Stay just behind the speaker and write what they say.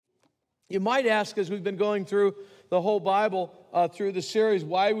You might ask, as we've been going through the whole Bible, through the series,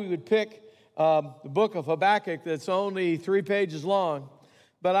 why we would pick the book of Habakkuk that's only 3 pages long.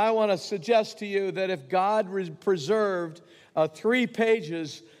 But I want to suggest to you that if God preserved 3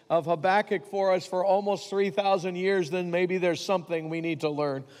 pages of Habakkuk for us for almost 3,000 years, then maybe there's something we need to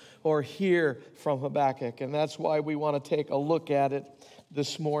learn or hear from Habakkuk. And that's why we want to take a look at it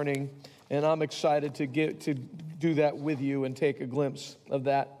this morning. And I'm excited to do that with you and take a glimpse of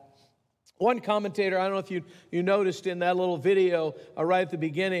that. One commentator, I don't know if you noticed in that little video right at the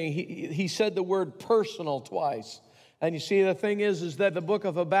beginning, he said the word personal twice. And you see, the thing is that the book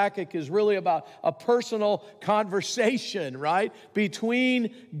of Habakkuk is really about a personal conversation, right,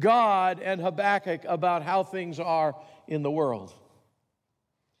 between God and Habakkuk about how things are in the world.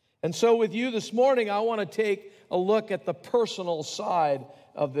 And so with you this morning, I want to take a look at the personal side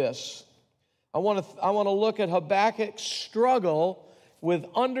of this. I want to look at Habakkuk's struggle with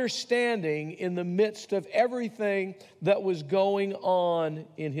understanding in the midst of everything that was going on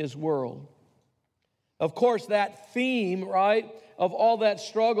in his world. Of course, that theme, right, of all that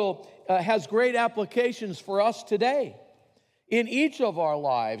struggle has great applications for us today. In each of our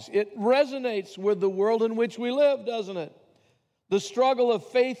lives, it resonates with the world in which we live, doesn't it? The struggle of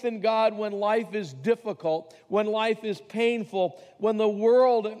faith in God when life is difficult, when life is painful, when the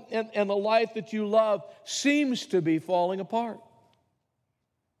world and the life that you love seems to be falling apart.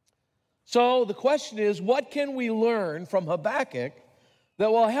 So the question is, what can we learn from Habakkuk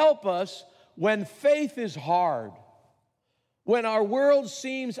that will help us when faith is hard, when our world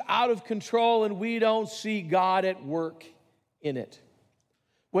seems out of control and we don't see God at work in it,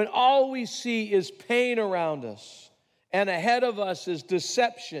 when all we see is pain around us and ahead of us is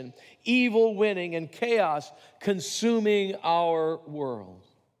deception, evil winning, and chaos consuming our world?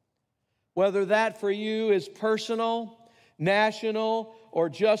 Whether that for you is personal, national, or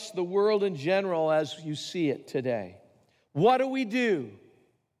just the world in general as you see it today. What do we do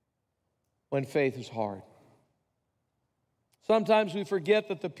when faith is hard? Sometimes we forget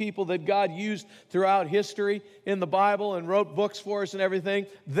that the people that God used throughout history in the Bible and wrote books for us and everything,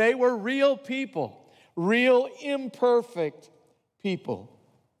 they were real people, real imperfect people.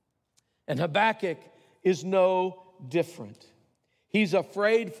 And Habakkuk is no different. He's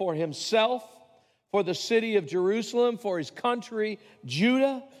afraid for himself, for the city of Jerusalem, for his country,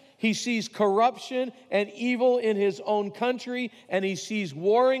 Judah. He sees corruption and evil in his own country, and he sees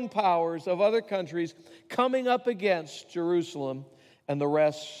warring powers of other countries coming up against Jerusalem and the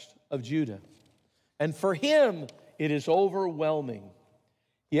rest of Judah. And for him, it is overwhelming.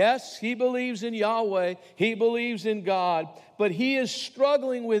 Yes, he believes in Yahweh, he believes in God, but he is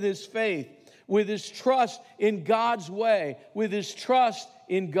struggling with his faith, with his trust in God's way, with his trust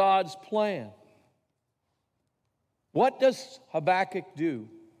in God's plan. What does Habakkuk do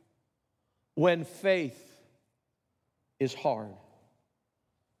when faith is hard?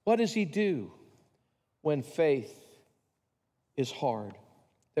 What does he do when faith is hard?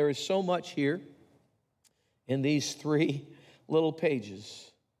 There is so much here in these 3 little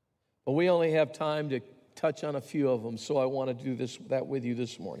pages, but we only have time to touch on a few of them, so I want to do that with you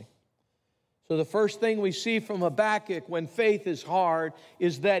this morning. So the first thing we see from Habakkuk when faith is hard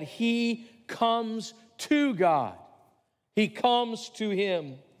is that he comes to God. He comes to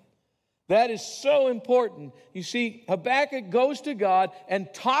him. That is so important. You see, Habakkuk goes to God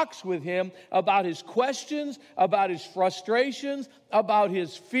and talks with him about his questions, about his frustrations, about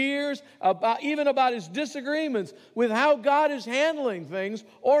his fears, even about his disagreements with how God is handling things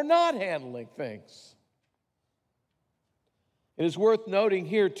or not handling things. It is worth noting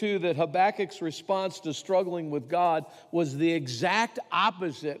here, too, that Habakkuk's response to struggling with God was the exact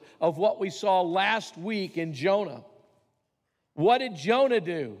opposite of what we saw last week in Jonah. What did Jonah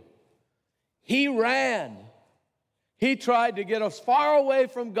do? He ran. He tried to get as far away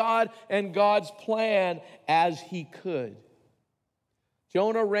from God and God's plan as he could.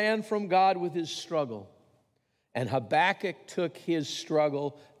 Jonah ran from God with his struggle, and Habakkuk took his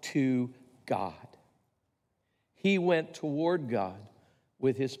struggle to God. He went toward God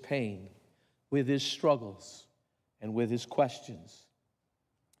with his pain, with his struggles, and with his questions.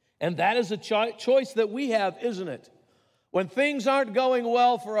 And that is a choice that we have, isn't it? When things aren't going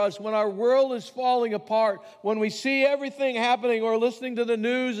well for us, when our world is falling apart, when we see everything happening or listening to the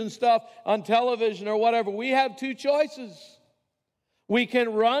news and stuff on television or whatever, we have 2 choices. We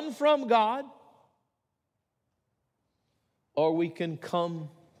can run from God, or we can come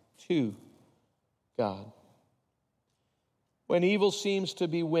to God. When evil seems to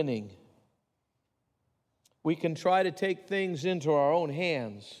be winning, we can try to take things into our own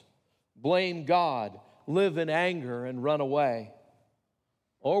hands, blame God, live in anger, and run away.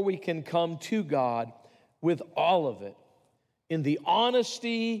 or we can come to God with all of it in the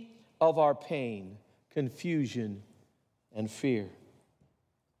honesty of our pain, confusion, and fear.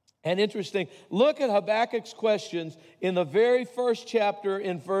 And interesting, look at Habakkuk's questions in the very first chapter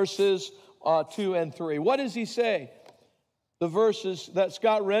in verses 2 and 3. What does he say? The verses that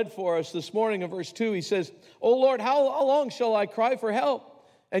Scott read for us this morning in verse 2, he says, "O Lord, how long shall I cry for help,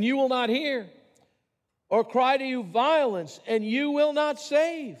 and you will not hear? Or cry to you violence, and you will not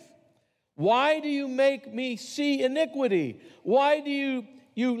save? Why do you make me see iniquity? Why do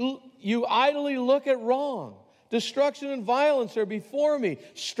you idly look at wrong? Destruction and violence are before me.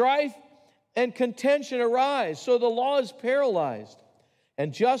 Strife and contention arise. So the law is paralyzed,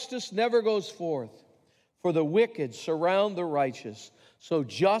 and justice never goes forth. For the wicked surround the righteous, so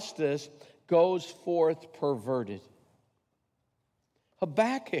justice goes forth perverted."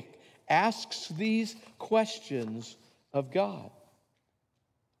 Habakkuk asks these questions of God.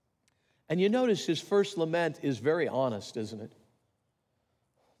 And you notice his first lament is very honest, isn't it?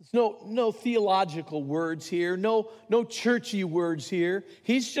 There's no theological words here, no churchy words here.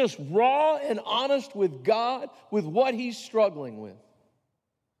 He's just raw and honest with God, with what he's struggling with.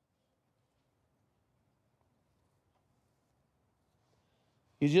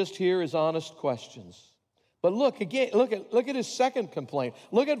 You just hear his honest questions. But look again, look at his second complaint.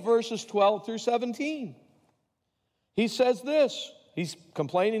 Look at verses 12 through 17. He says this. He's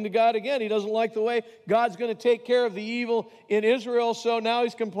complaining to God again. He doesn't like the way God's going to take care of the evil in Israel, so now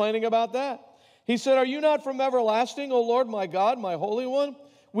he's complaining about that. He said, "Are you not from everlasting, O Lord, my God, my Holy One?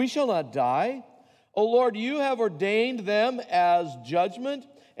 We shall not die. O Lord, you have ordained them as judgment,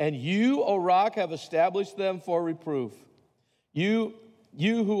 and you, O Rock, have established them for reproof. You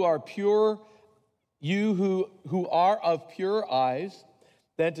who are pure, you who are of pure eyes,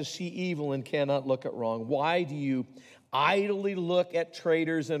 than to see evil and cannot look at wrong. Why do you idly look at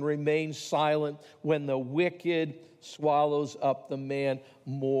traitors and remain silent when the wicked swallows up the man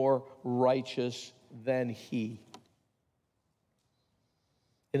more righteous than he?"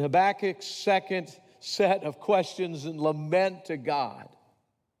 In Habakkuk's second set of questions and lament to God,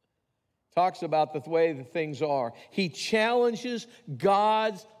 talks about the way the things are. He challenges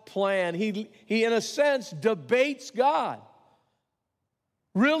God's plan. He in a sense, debates God.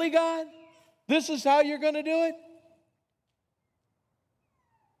 Really, God? This is how you're going to do it?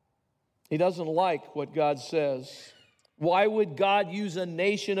 He doesn't like what God says. Why would God use a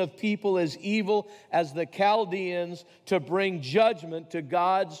nation of people as evil as the Chaldeans to bring judgment to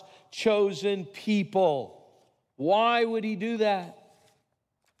God's chosen people? Why would he do that?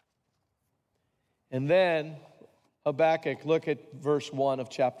 And then Habakkuk, look at verse 1 of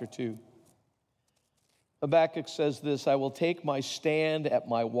chapter 2. Habakkuk says this, "I will take my stand at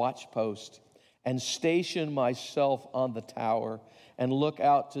my watchpost and station myself on the tower and look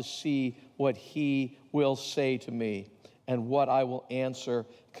out to see what he will say to me and what I will answer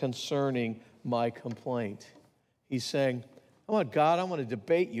concerning my complaint." He's saying, God, I want to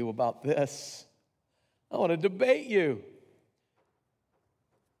debate you about this. I want to debate you.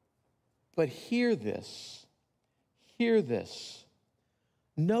 But hear this. Hear this.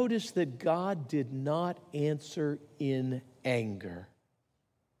 Notice that God did not answer in anger.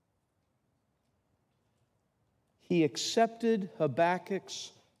 He accepted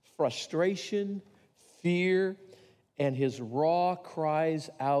Habakkuk's frustration, fear, and his raw cries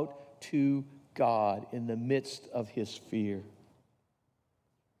out to God in the midst of his fear.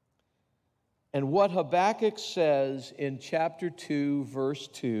 And what Habakkuk says in chapter 2, verse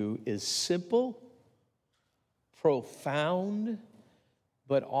 2 is simple, profound,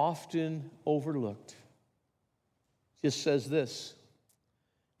 but often overlooked. It just says this,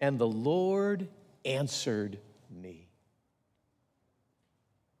 "And the Lord answered me."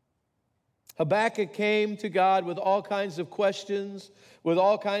 Habakkuk came to God with all kinds of questions, with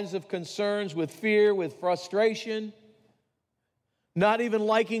all kinds of concerns, with fear, with frustration, not even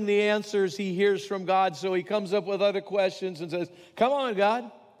liking the answers he hears from God, so he comes up with other questions and says, "Come on,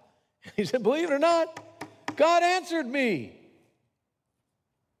 God." He said, "Believe it or not, God answered me."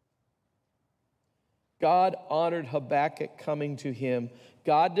 God honored Habakkuk coming to him.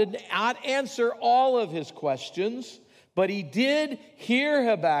 God did not answer all of his questions, but he did hear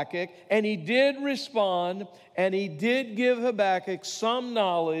Habakkuk, and he did respond, and he did give Habakkuk some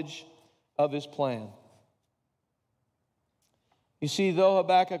knowledge of his plan. You see, though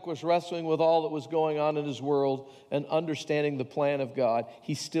Habakkuk was wrestling with all that was going on in his world and understanding the plan of God,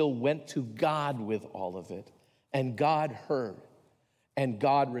 he still went to God with all of it. And God heard, and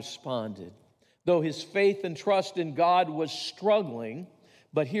God responded. Though his faith and trust in God was struggling,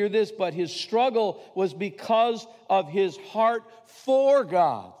 But hear this, but his struggle was because of his heart for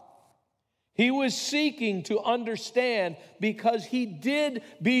God. He was seeking to understand because he did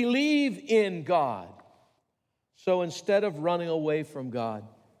believe in God. So instead of running away from God,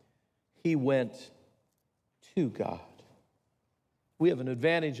 he went to God. We have an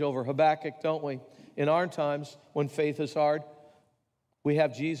advantage over Habakkuk, don't we? In our times, when faith is hard, we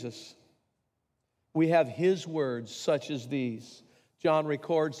have Jesus. We have his words such as these. John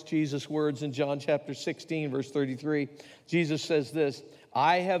records Jesus' words in John chapter 16, verse 33. Jesus says this,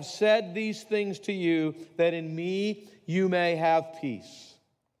 I have said these things to you that in me you may have peace.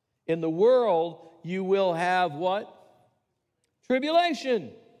 In the world you will have what?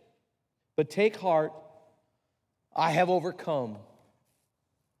 Tribulation. But take heart, I have overcome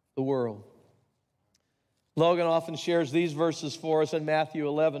the world. Logan often shares these verses for us in Matthew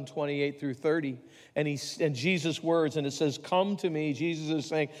 11, 28 through 30. And Jesus' words, and it says, come to me. Jesus is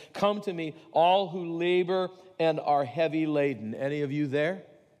saying, come to me, all who labor and are heavy laden. Any of you there?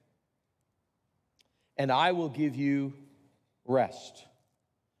 And I will give you rest.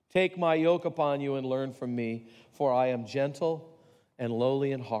 Take my yoke upon you and learn from me, for I am gentle and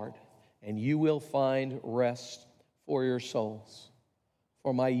lowly in heart, and you will find rest for your souls.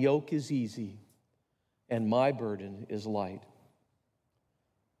 For my yoke is easy and my burden is light.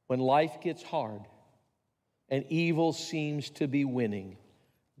 When life gets hard and evil seems to be winning,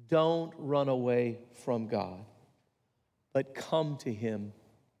 don't run away from God, but come to him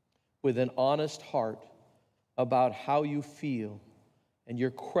with an honest heart about how you feel and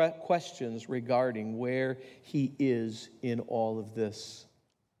your questions regarding where he is in all of this.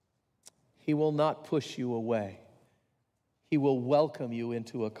 He will not push you away. He will welcome you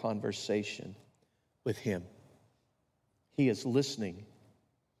into a conversation with him. He is listening.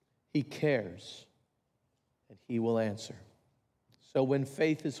 He cares. And he will answer. So when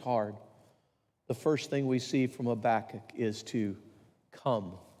faith is hard, the first thing we see from Habakkuk is to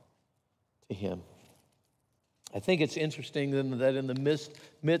come to him. I think it's interesting that in the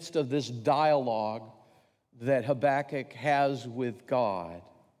midst of this dialogue that Habakkuk has with God,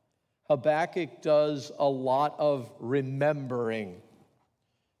 Habakkuk does a lot of remembering.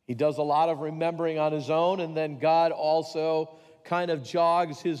 He does a lot of remembering on his own, and then God also kind of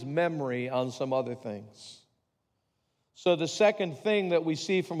jogs his memory on some other things. So the second thing that we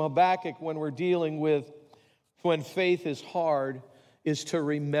see from Habakkuk when we're dealing with when faith is hard is to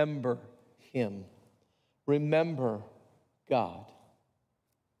remember him. Remember God.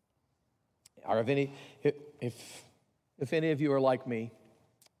 Or if any of you are like me,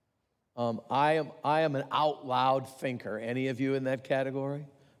 I am an out loud thinker. Any of you in that category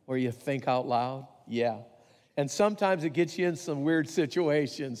where you think out loud? Yeah. And sometimes it gets you in some weird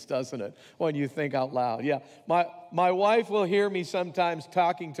situations, doesn't it, when you think out loud? Yeah. My wife will hear me sometimes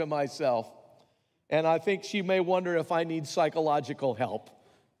talking to myself, and I think she may wonder if I need psychological help,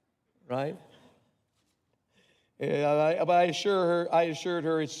 right? But I assured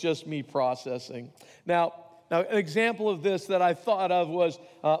her it's just me processing. Now, an example of this that I thought of was,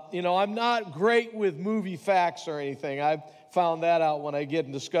 I'm not great with movie facts or anything. I've found that out when I get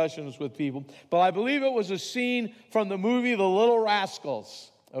in discussions with people. But I believe it was a scene from the movie The Little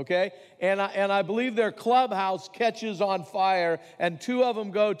Rascals, okay? And I believe their clubhouse catches on fire, and two of them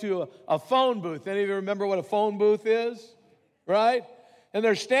go to a phone booth. Any of you remember what a phone booth is? Right? And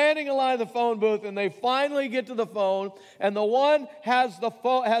they're standing in line at the phone booth, and they finally get to the phone, and the one has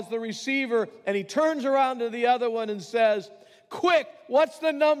the receiver, and he turns around to the other one and says, quick, what's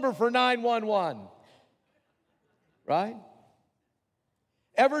the number for 911? Right?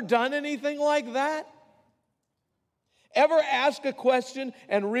 Ever done anything like that? Ever asked a question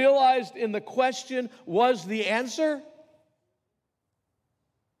and realized in the question was the answer?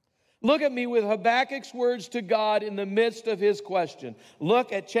 Look at me with Habakkuk's words to God in the midst of his question.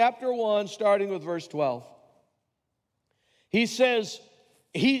 Look at chapter 1, starting with verse 12. He says,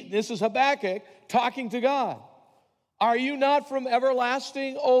 this is Habakkuk talking to God. Are you not from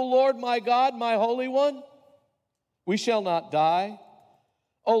everlasting, O Lord my God, my Holy One? We shall not die.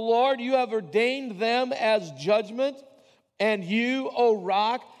 O Lord, you have ordained them as judgment, and you, O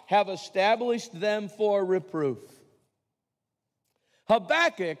rock, have established them for reproof.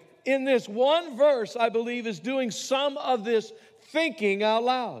 Habakkuk, in this one verse, I believe, is doing some of this thinking out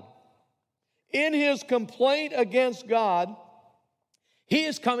loud. In his complaint against God, he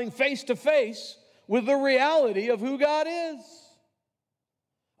is coming face to face with the reality of who God is.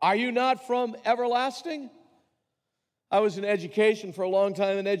 Are you not from everlasting? I was in education for a long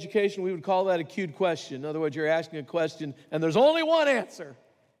time. In education, we would call that a cute question. In other words, you're asking a question, and there's only one answer.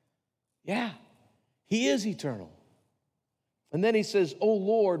 Yeah, he is eternal. And then he says, O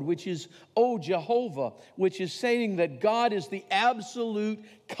Lord, which is O Jehovah, which is saying that God is the absolute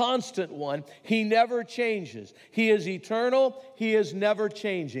constant one. He never changes. He is eternal. He is never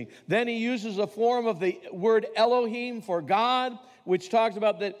changing. Then he uses a form of the word Elohim for God, which talks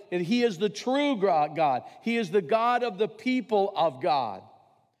about that he is the true God. He is the God of the people of God.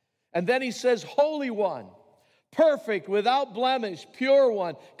 And then he says, Holy One, perfect, without blemish, pure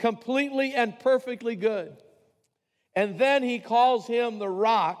one, completely and perfectly good. And then he calls him the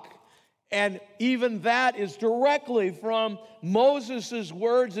rock, and even that is directly from Moses'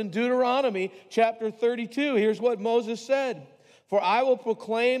 words in Deuteronomy chapter 32. Here's what Moses said: For I will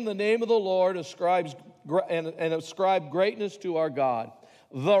proclaim the name of the Lord, and ascribe greatness to our God.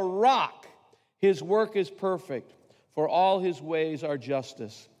 The rock, his work is perfect, for all his ways are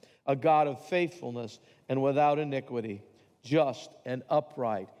justice. A God of faithfulness and without iniquity, just and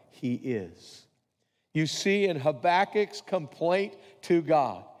upright he is. You see, in Habakkuk's complaint to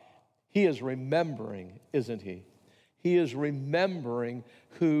God, he is remembering, isn't he? He is remembering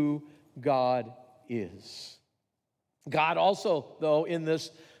who God is. God also, though, in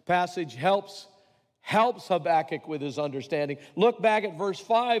this passage helps Habakkuk with his understanding. Look back at verse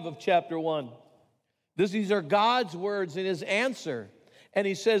 5 of chapter 1. These are God's words in his answer. And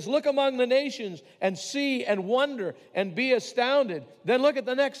he says, look among the nations and see and wonder and be astounded. Then look at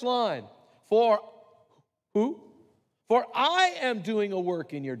the next line. For who? For I am doing a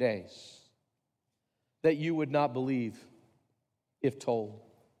work in your days that you would not believe if told.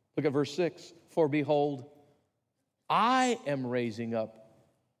 Look at verse 6. For behold, I am raising up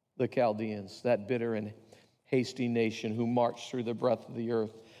the Chaldeans, that bitter and hasty nation who marched through the breadth of the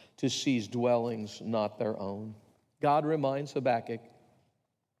earth to seize dwellings not their own. God reminds Habakkuk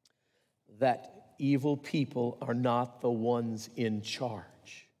that evil people are not the ones in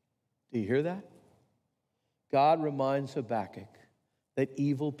charge. Do you hear that? God reminds Habakkuk that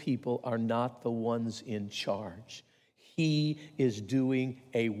evil people are not the ones in charge. He is doing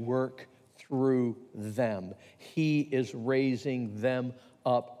a work through them. He is raising them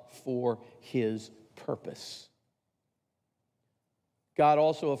up for his purpose. God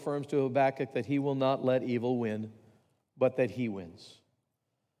also affirms to Habakkuk that he will not let evil win, but that he wins.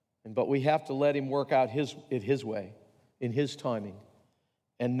 But we have to let him work out his way, in his timing,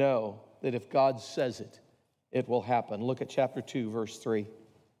 and know that if God says it, it will happen. Look at chapter 2, verse 3.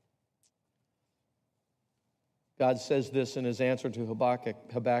 God says this in his answer to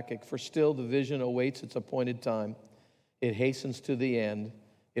Habakkuk, for still the vision awaits its appointed time. It hastens to the end.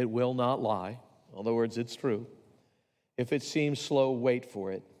 It will not lie. In other words, it's true. If it seems slow, wait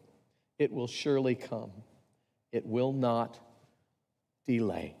for it. It will surely come. It will not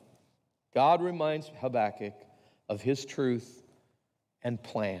delay. God reminds Habakkuk of his truth and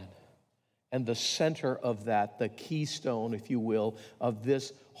plan. And the center of that, the keystone, if you will, of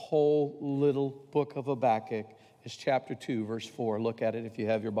this whole little book of Habakkuk is chapter 2, verse 4. Look at it if you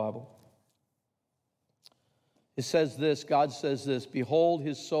have your Bible. It says this, God says this, behold,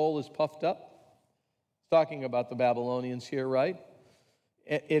 his soul is puffed up. Talking about the Babylonians here, right?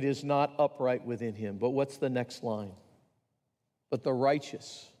 It is not upright within him. But what's the next line? But the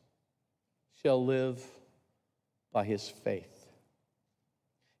righteous shall live by his faith.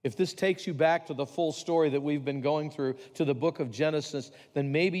 If this takes you back to the full story that we've been going through, to the book of Genesis,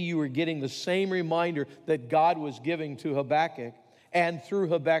 then maybe you were getting the same reminder that God was giving to Habakkuk and through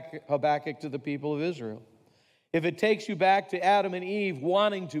Habakkuk to the people of Israel. If it takes you back to Adam and Eve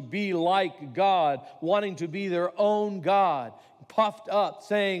wanting to be like God, wanting to be their own God, puffed up,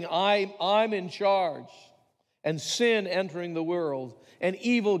 saying, I'm in charge, and sin entering the world, and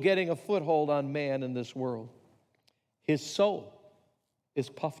evil getting a foothold on man in this world, his soul is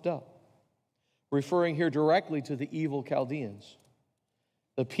puffed up, referring here directly to the evil Chaldeans,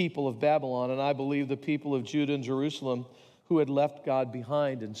 the people of Babylon, and I believe the people of Judah and Jerusalem who had left God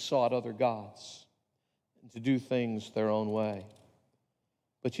behind and sought other gods and to do things their own way.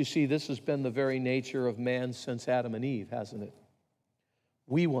 But you see, this has been the very nature of man since Adam and Eve, hasn't it?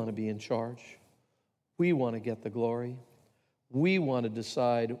 We want to be in charge. We want to get the glory. We want to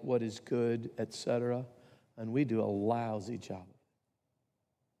decide what is good, etc., and we do a lousy job.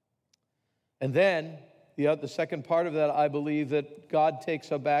 And then, the second part of that, I believe that God takes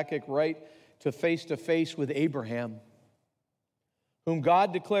Habakkuk right to face with Abraham, whom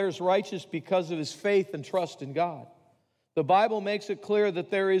God declares righteous because of his faith and trust in God. The Bible makes it clear that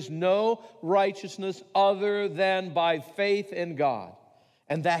there is no righteousness other than by faith in God.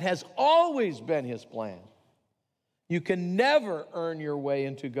 And that has always been his plan. You can never earn your way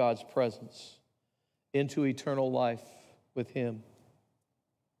into God's presence, into eternal life with him.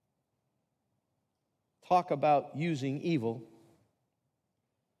 Talk about using evil.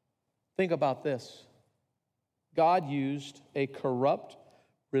 Think about this. God used a corrupt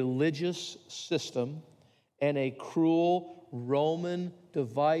religious system and a cruel Roman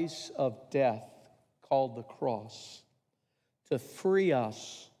device of death called the cross to free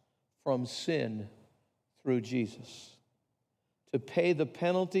us from sin through Jesus, to pay the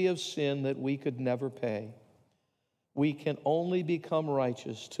penalty of sin that we could never pay. We can only become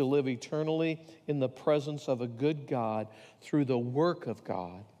righteous to live eternally in the presence of a good God through the work of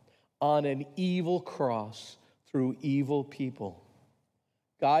God on an evil cross through evil people.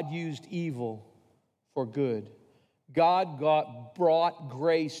 God used evil for good. God brought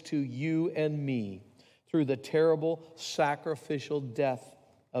grace to you and me through the terrible sacrificial death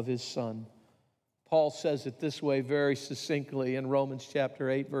of his Son. Paul says it this way very succinctly in Romans chapter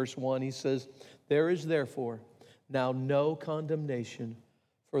 8, verse 1. He says, "There is therefore now no condemnation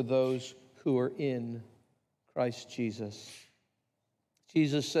for those who are in Christ Jesus."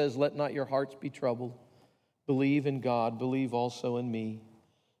 Jesus says, "Let not your hearts be troubled. Believe in God, believe also in me.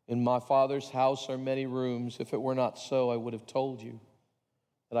 In my Father's house are many rooms. If it were not so, I would have told you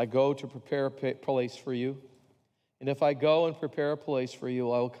that I go to prepare a place for you. And if I go and prepare a place for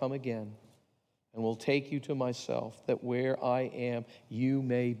you, I will come again and will take you to myself, that where I am, you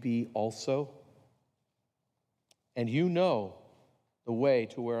may be also. And you know the way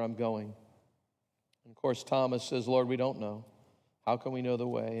to where I'm going." And of course, Thomas says, "Lord, we don't know. How can we know the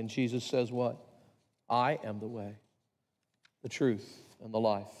way?" And Jesus says what? "I am the way, the truth, and the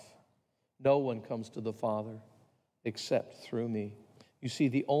life. No one comes to the Father except through me." You see,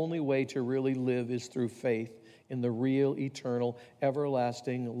 the only way to really live is through faith in the real, eternal,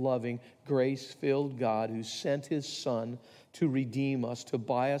 everlasting, loving, grace-filled God who sent his Son to redeem us, to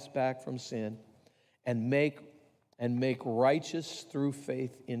buy us back from sin, and make righteous through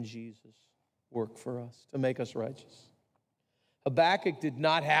faith in Jesus work for us, to make us righteous. Habakkuk did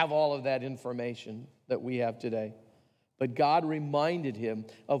not have all of that information that we have today. But God reminded him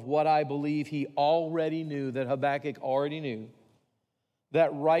of what I believe he already knew, that Habakkuk already knew,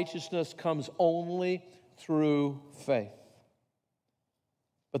 that righteousness comes only through faith.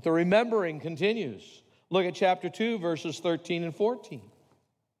 But the remembering continues. Look at chapter 2, verses 13 and 14.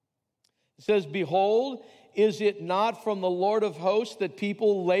 It says, "Behold, is it not from the Lord of hosts that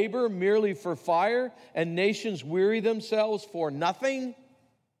people labor merely for fire, and nations weary themselves for nothing?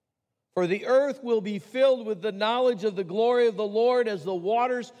 For the earth will be filled with the knowledge of the glory of the Lord as the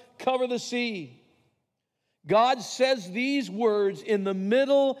waters cover the sea." God says these words in the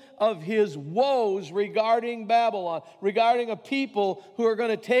middle of his woes regarding Babylon, regarding a people who are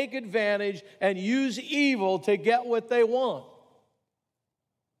going to take advantage and use evil to get what they want.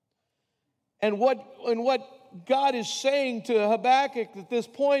 And what God is saying to Habakkuk at this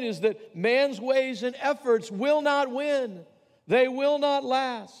point is that man's ways and efforts will not win. They will not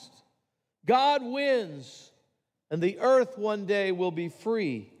last. God wins, and the earth one day will be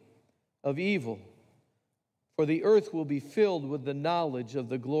free of evil. For the earth will be filled with the knowledge of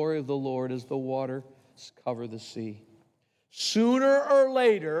the glory of the Lord as the waters cover the sea. Sooner or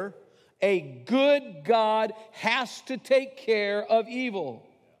later, a good God has to take care of evil.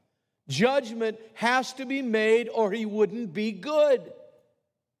 Judgment has to be made or he wouldn't be good.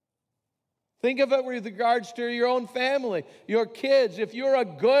 Think of it with regards to your own family, your kids. If you're a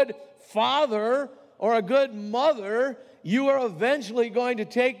good father or a good mother, you are eventually going to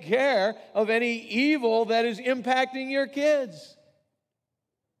take care of any evil that is impacting your kids.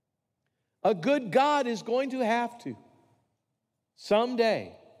 A good God is going to have to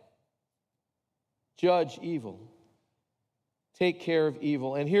someday judge evil, take care of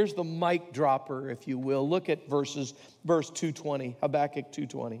evil. And here's the mic dropper, if you will. Look at verse 2:20, Habakkuk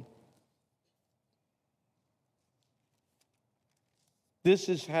 2:20. This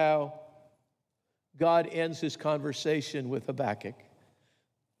is how God ends his conversation with Habakkuk.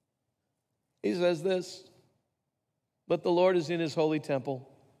 He says this, "But the Lord is in his holy temple.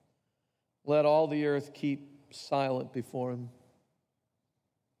 Let all the earth keep silent before him."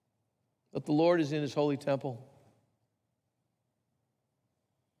 But the Lord is in his holy temple.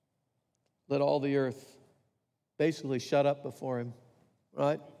 Let all the earth basically shut up before him,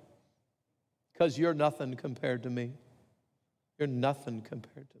 right? Because you're nothing compared to me. You're nothing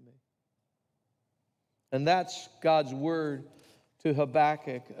compared to me. And that's God's word to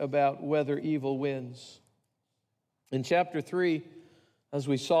Habakkuk about whether evil wins. In chapter 3, as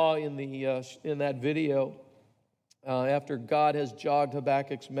we saw in that video, after God has jogged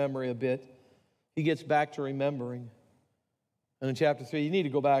Habakkuk's memory a bit, he gets back to remembering. And in chapter 3, you need to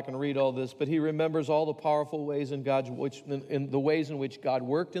go back and read all this, but he remembers all the powerful ways in the ways in which God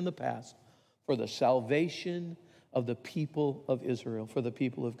worked in the past for the salvation of the people of Israel, for the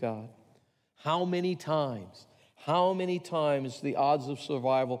people of God. How many times the odds of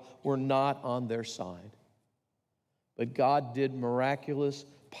survival were not on their side? But God did miraculous,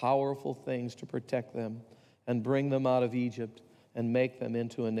 powerful things to protect them and bring them out of Egypt and make them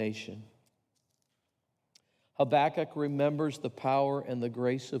into a nation. Habakkuk remembers the power and the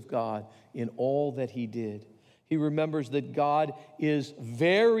grace of God in all that he did. He remembers that God is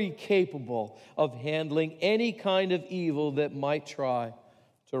very capable of handling any kind of evil that might try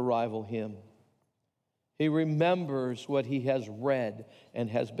to rival him. He remembers what he has read and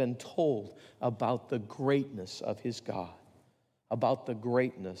has been told about the greatness of his God, about the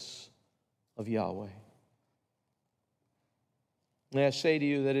greatness of Yahweh. May I say to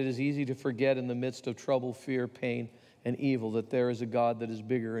you that it is easy to forget in the midst of trouble, fear, pain, and evil that there is a God that is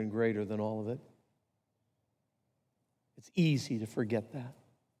bigger and greater than all of it. It's easy to forget that.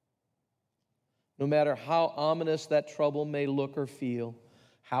 No matter how ominous that trouble may look or feel,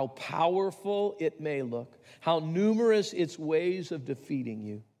 how powerful it may look, how numerous its ways of defeating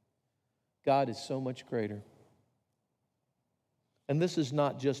you, God is so much greater. And this is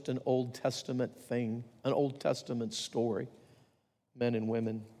not just an Old Testament thing, an Old Testament story, men and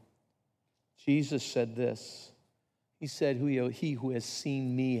women. Jesus said this. He said, he who has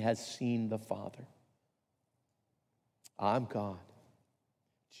seen me has seen the Father. I'm God.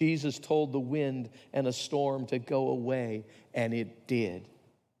 Jesus told the wind and a storm to go away, and it did.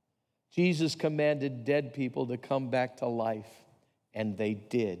 Jesus commanded dead people to come back to life, and they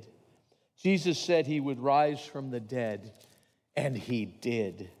did. Jesus said he would rise from the dead, and he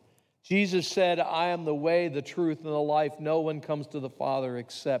did. Jesus said, I am the way, the truth, and the life. No one comes to the Father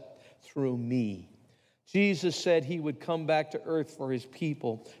except through me. Jesus said he would come back to earth for his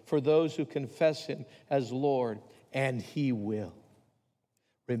people, for those who confess him as Lord, and he will.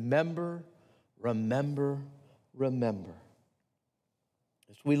 Remember, remember, remember.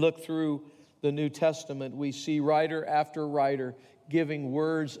 As we look through the New Testament, we see writer after writer giving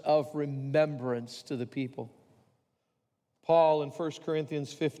words of remembrance to the people. Paul in 1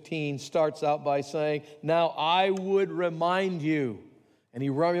 Corinthians 15 starts out by saying, now I would remind you. And he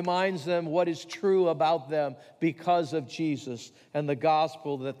reminds them what is true about them because of Jesus and the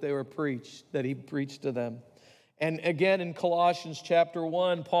gospel that he preached to them. And again in Colossians chapter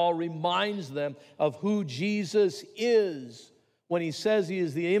 1, Paul reminds them of who Jesus is when he says he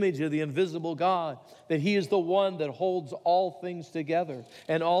is the image of the invisible God, that he is the one that holds all things together.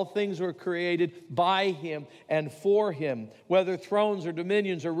 And all things were created by him and for him, whether thrones or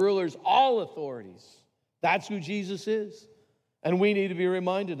dominions or rulers, all authorities. That's who Jesus is. And we need to be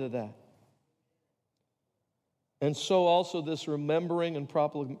reminded of that. And so also this remembering and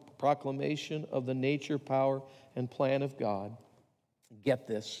proclamation of the nature, power, and plan of God, get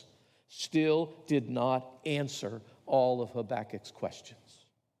this, still did not answer all of Habakkuk's questions.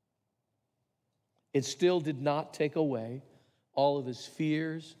 It still did not take away all of his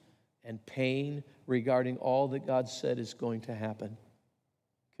fears and pain regarding all that God said is going to happen.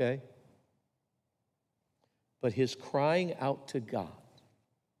 Okay? But his crying out to God,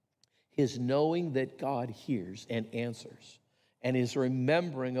 his knowing that God hears and answers, and his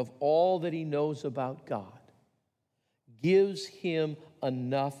remembering of all that he knows about God, gives him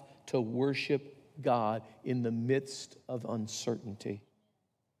enough to worship God in the midst of uncertainty.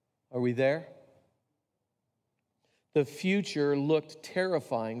 Are we there? The future looked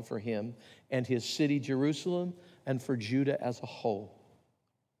terrifying for him and his city, Jerusalem, and for Judah as a whole.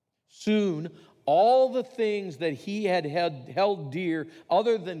 Soon, all the things that he had held dear,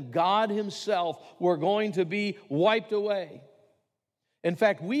 other than God himself, were going to be wiped away. In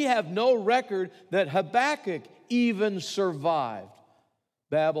fact, we have no record that Habakkuk even survived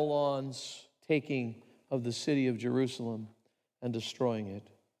Babylon's taking of the city of Jerusalem and destroying it.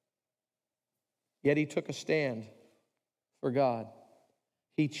 Yet he took a stand for God.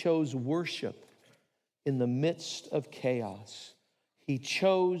 He chose worship in the midst of chaos. He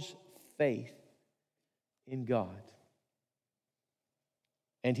chose faith in God.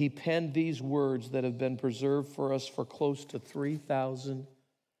 And he penned these words that have been preserved for us for close to 3,000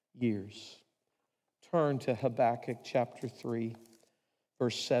 years. Turn to Habakkuk chapter 3,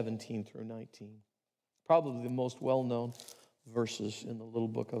 verse 17 through 19. Probably the most well-known verses in the little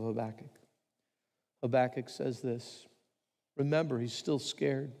book of Habakkuk. Habakkuk says this. Remember, he's still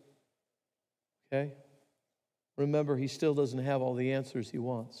scared. Okay? Remember, he still doesn't have all the answers he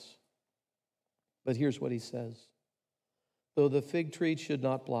wants. But here's what he says. Though the fig tree should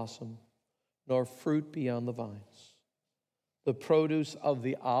not blossom, nor fruit be on the vines, the produce of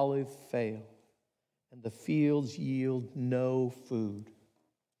the olive fail, and the fields yield no food.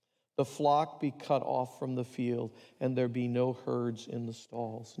 The flock be cut off from the field, and there be no herds in the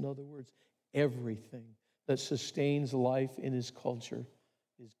stalls. In other words, everything that sustains life in his culture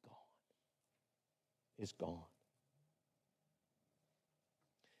is gone. Is gone.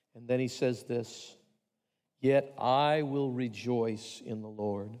 And then he says this, yet I will rejoice in the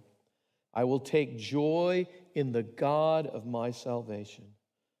Lord. I will take joy in the God of my salvation.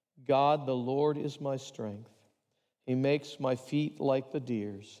 God, the Lord, is my strength. He makes my feet like the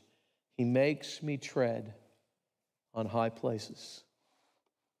deer's. He makes me tread on high places.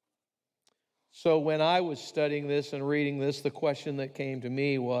 So when I was studying this and reading this, the question that came to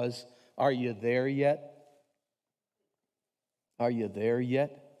me was, are you there yet? Are you there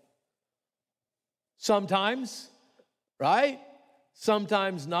yet? Sometimes, right?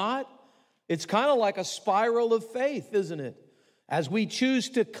 Sometimes not. It's kind of like a spiral of faith, isn't it? As we choose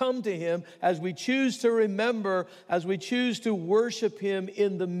to come to him, as we choose to remember, as we choose to worship him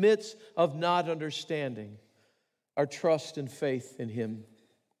in the midst of not understanding, our trust and faith in him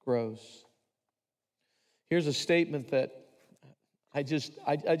grows. Here's a statement that I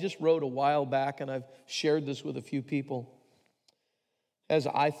just wrote a while back, and I've shared this with a few people. As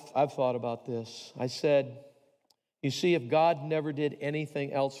I've thought about this, I said, you see, if God never did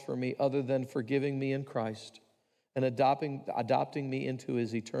anything else for me other than forgiving me in Christ and adopting me into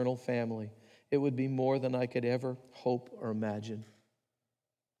his eternal family, it would be more than I could ever hope or imagine.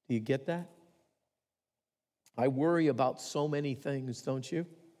 Do you get that? I worry about so many things, don't you?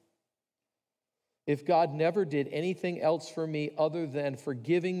 If God never did anything else for me other than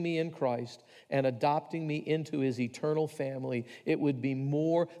forgiving me in Christ and adopting me into his eternal family, it would be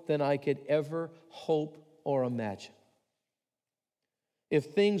more than I could ever hope or imagine. If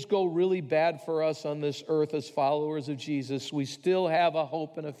things go really bad for us on this earth as followers of Jesus, we still have a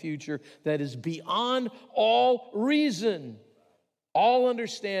hope and a future that is beyond all reason, all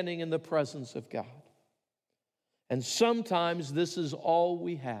understanding in the presence of God. And sometimes this is all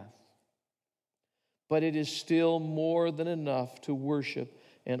we have. But it is still more than enough to worship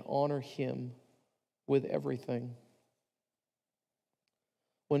and honor him with everything.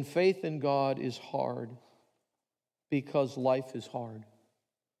 When faith in God is hard, because life is hard,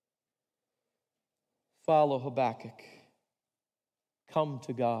 follow Habakkuk. Come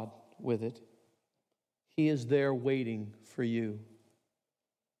to God with it. He is there waiting for you.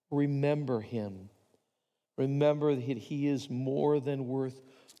 Remember him. Remember that he is more than worth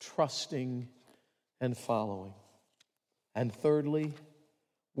trusting and following. And thirdly,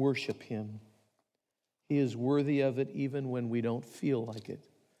 worship him. He is worthy of it even when we don't feel like it,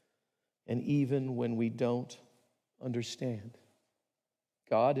 and even when we don't understand.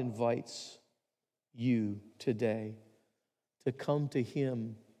 God invites you today to come to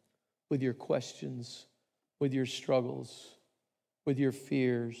him with your questions, with your struggles, with your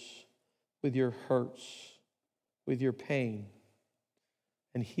fears, with your hurts, with your pain.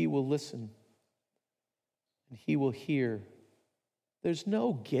 And he will listen. And he will hear. There's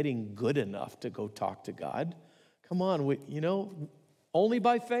no getting good enough to go talk to God. Come on, only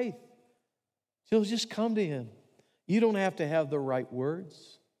by faith. You'll just come to him. You don't have to have the right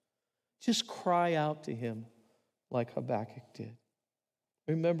words. Just cry out to him like Habakkuk did.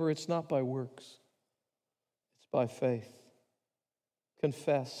 Remember, it's not by works. It's by faith.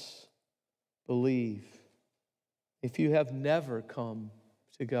 Confess. Believe. If you have never come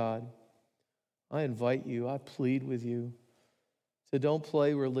to God, I invite you, I plead with you to don't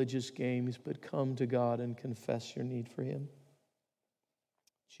play religious games, but come to God and confess your need for him.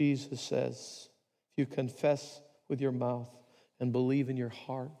 Jesus says, if you confess with your mouth and believe in your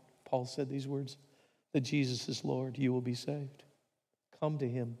heart, Paul said these words, that Jesus is Lord, you will be saved. Come to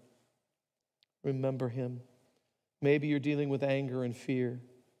him. Remember him. Maybe you're dealing with anger and fear,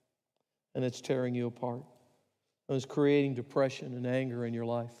 and it's tearing you apart. And it's creating depression and anger in your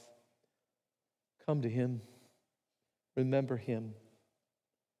life. Come to him. Remember him.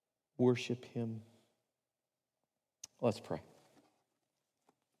 Worship him. Let's pray.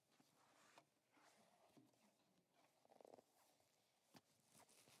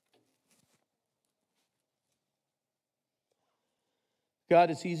 God,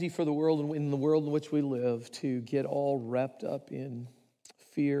 it's easy for the world and in the world in which we live to get all wrapped up in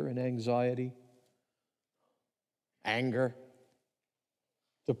fear and anxiety, anger,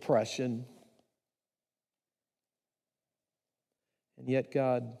 depression. And yet,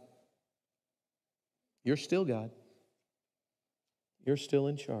 God, you're still God. You're still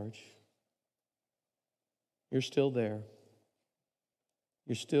in charge. You're still there.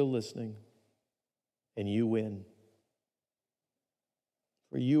 You're still listening. And you win.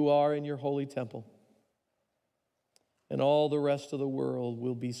 For you are in your holy temple. And all the rest of the world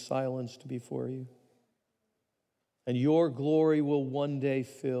will be silenced before you. And your glory will one day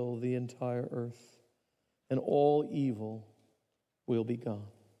fill the entire earth, and all evil will be gone.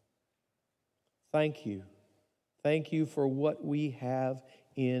 Thank you. Thank you for what we have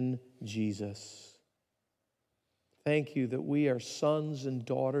in Jesus. Thank you that we are sons and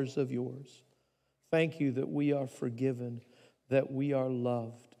daughters of yours. Thank you that we are forgiven, that we are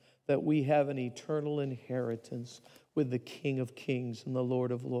loved, that we have an eternal inheritance with the King of Kings and the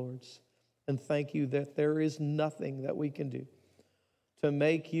Lord of Lords. And thank you that there is nothing that we can do to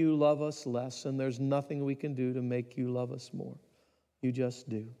make you love us less, and there's nothing we can do to make you love us more. You just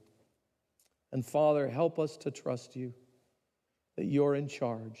do. And Father, help us to trust you, that you're in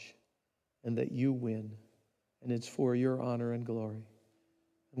charge and that you win, and it's for your honor and glory.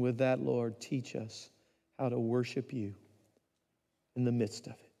 And with that, Lord, teach us how to worship you in the midst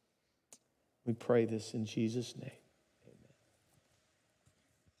of it. We pray this in Jesus' name.